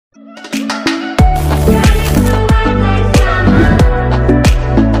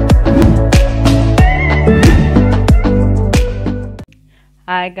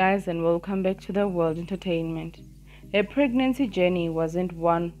Hi guys, and welcome back to the World Entertainment. Her pregnancy journey wasn't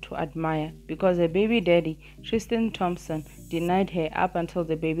one to admire because her baby daddy, Tristan Thompson, denied her up until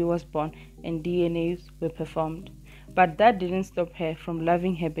the baby was born and DNAs were performed. But that didn't stop her from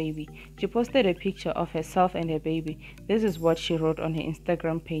loving her baby. She posted a picture of herself and her baby. This is what she wrote on her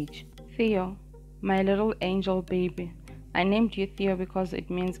Instagram page. Theo, my little angel baby. I named you Theo because it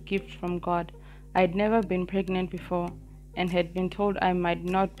means gift from God. I'd never been pregnant before and had been told I might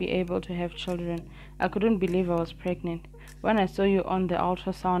not be able to have children. I couldn't believe I was pregnant. When I saw you on the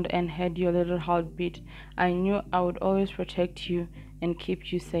ultrasound and heard your little heartbeat, I knew I would always protect you and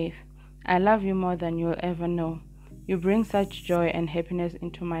keep you safe. I love you more than you'll ever know. You bring such joy and happiness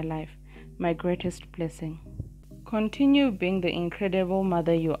into my life, my greatest blessing. Continue being the incredible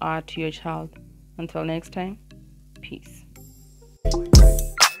mother you are to your child. Until next time, peace.